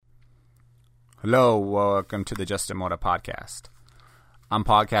Hello, welcome to the Mora podcast. I'm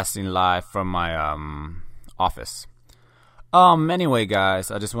podcasting live from my office. Anyway, guys,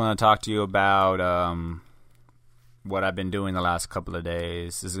 I just want to talk to you about what I've been doing the last couple of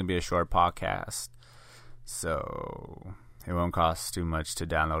days. This is gonna be a short podcast, so it won't cost too much to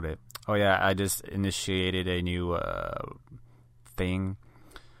download it. Oh yeah, I just initiated a new thing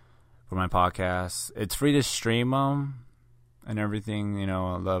for my podcast. It's free to stream them and everything. You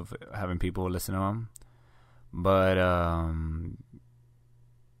know, I love having people listen to them, but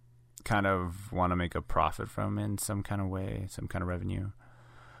kind of want to make a profit from it in some kind of way, some kind of revenue.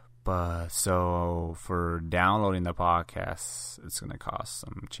 But so for downloading the podcast, it's going to cost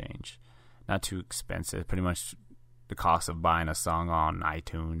some change. Not too expensive, pretty much the cost of buying a song on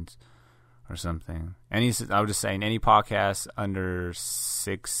iTunes or something. I was just saying, any podcast under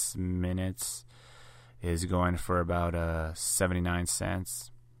 6 minutes is going for about 79 cents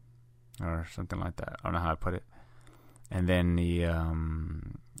or something like that. I don't know how I put it. And then the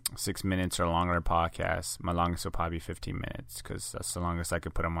 6 minutes or longer podcast, my longest will probably be 15 minutes because that's the longest I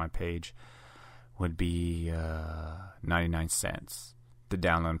could put on my page, would be 99 cents to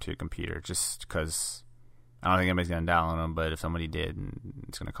download them to your computer, just because I don't think anybody's going to download them, but if somebody did,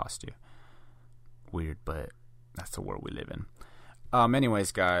 it's going to cost you. Weird, but that's the world we live in.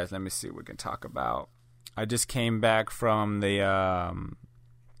 Anyways, guys, let me see what we can talk about. I just came back from the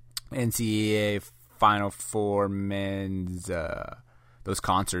NCAA Final Four men's those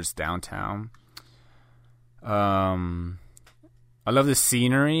concerts downtown. I love the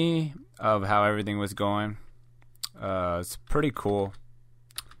scenery of how everything was going. It's pretty cool.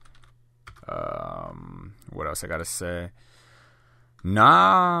 What else I gotta say?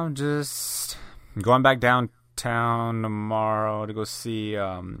 Nah, just going back downtown tomorrow to go see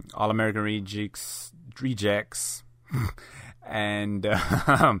All American Rejects and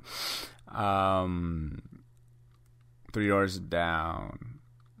 3 doors down.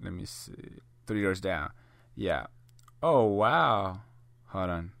 Let me see. 3 doors down. Yeah. Oh, wow. Hold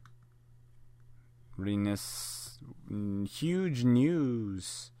on. Reading this huge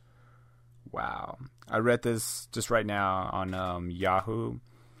news. Wow. I read this just right now on Yahoo.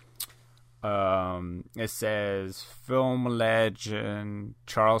 It says film legend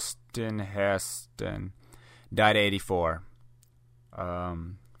Charleston Heston died at 84.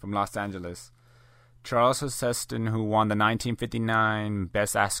 From Los Angeles. Charles Heston, who won the 1959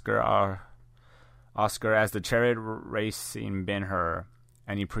 Best Oscar as the chariot racing Ben-Hur,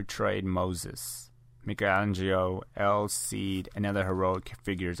 and he portrayed Moses, Michelangelo, El Cid, and other heroic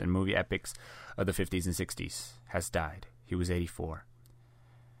figures in movie epics of the 50s and 60s, has died. He was 84.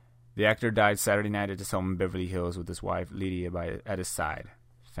 The actor died Saturday night at his home in Beverly Hills with his wife Lydia at his side,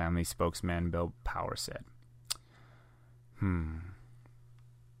 family spokesman Bill Power said.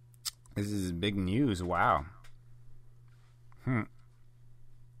 This is big news. Wow.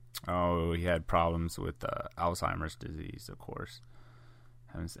 Oh, he had problems with Alzheimer's disease, of course.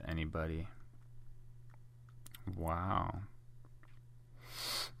 Happens to anybody. Wow.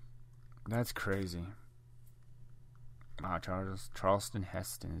 That's crazy. Wow, Charleston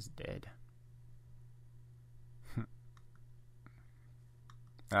Heston is dead.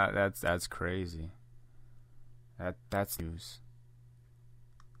 That's crazy. That's news.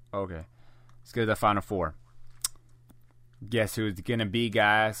 Okay, let's get to the Final Four. Guess who it's gonna be,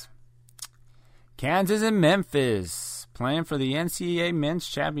 guys? Kansas and Memphis playing for the NCAA Men's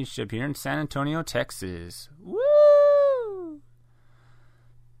Championship here in San Antonio, Texas. Woo!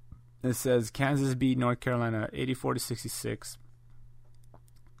 It says Kansas beat North Carolina 84-66,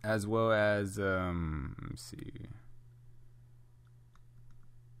 as well as let me see.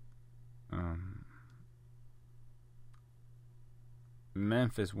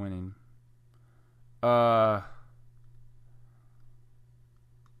 Memphis winning.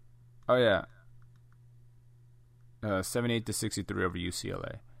 78-63 over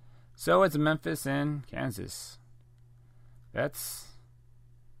UCLA. So it's Memphis and Kansas. That's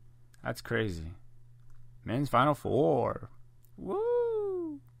crazy. Men's Final Four.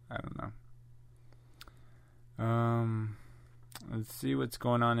 Woo! I don't know. Let's see what's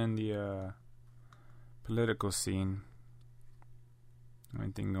going on in the political scene.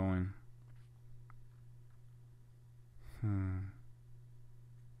 Anything going?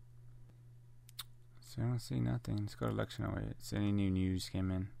 So I don't see nothing. Let's go to election. Oh, wait. See any new news came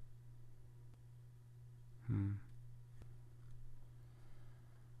in?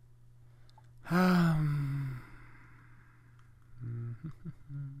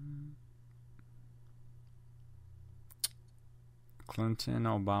 Clinton,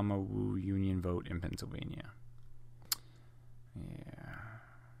 Obama woo union vote in Pennsylvania. Yeah.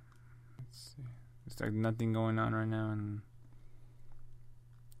 Let's see. It's like nothing going on right now in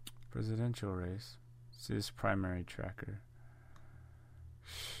presidential race. It's this primary tracker.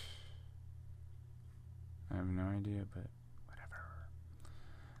 I have no idea, but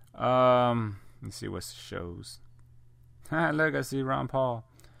whatever. Let's see what shows. Look, I see Ron Paul.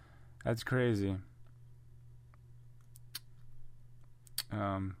 That's crazy.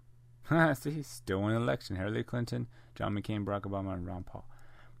 See, still won an election. Hillary Clinton, John McCain, Barack Obama, and Ron Paul.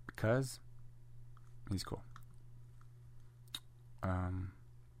 Because he's cool. Trying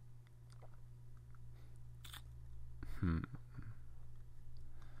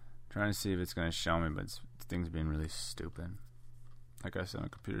to see if it's going to show me, but this thing's being really stupid. Like I said, my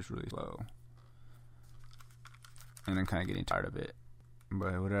computer's really slow. And I'm kind of getting tired of it.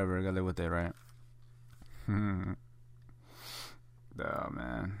 But whatever, I gotta live with it, right? Oh,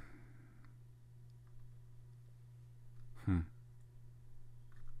 man.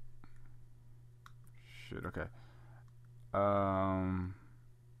 Shit, okay. Well,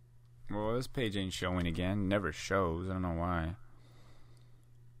 this page ain't showing again. Never shows. I don't know why.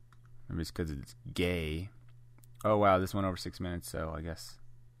 Maybe it's because it's gay. Oh, wow, this went over 6 minutes, so I guess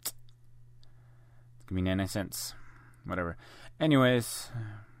it's gonna be 99 cents. Whatever. Anyways,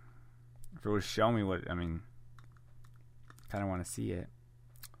 if it would show me what, I mean, kind of want to see it.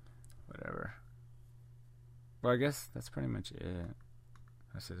 Whatever. Well, I guess that's pretty much it. I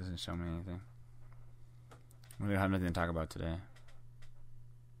guess it doesn't show me anything. We don't have nothing to talk about today.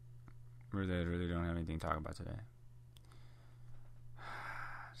 We really don't have anything to talk about today.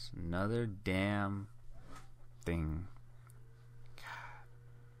 It's another damn thing. God.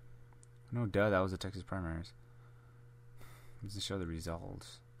 No, duh, that was the Texas primaries. Let's just show the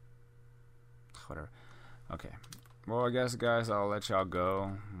results. Whatever. Okay. Well, I guess, guys, I'll let y'all go.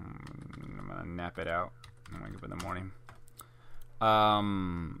 I'm gonna nap it out. I'm gonna wake up in the morning.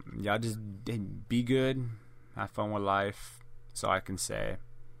 Y'all just be good. Have fun with life. That's all I can say.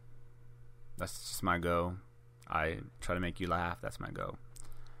 That's just my go. I try to make you laugh. That's my go.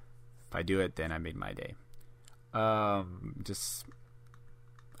 If I do it, then I made my day. I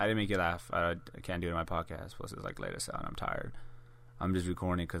didn't make you laugh. I can't do it on my podcast. Plus, it's like latest out. I'm tired. I'm just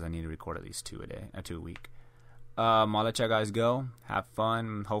recording because I need to record at least 2 a week. I'll let y'all guys go. Have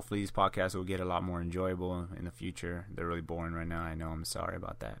fun. Hopefully, these podcasts will get a lot more enjoyable in the future. They're really boring right now. I know. I'm sorry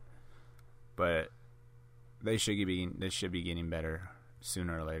about that, but they should be getting better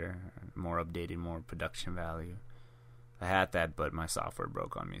sooner or later. More updated, more production value. I had that, but my software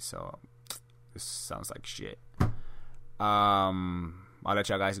broke on me, so this sounds like shit. I'll let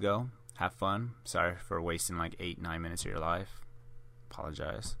y'all guys go. Have fun. Sorry for wasting like 8-9 minutes of your life.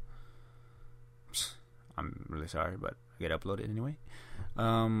 Apologize. I'm really sorry, but I get uploaded anyway.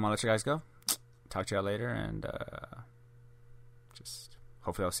 I'll let you guys go. Talk to y'all later, and just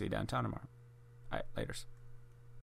hopefully I'll see you downtown tomorrow. Alright, laters.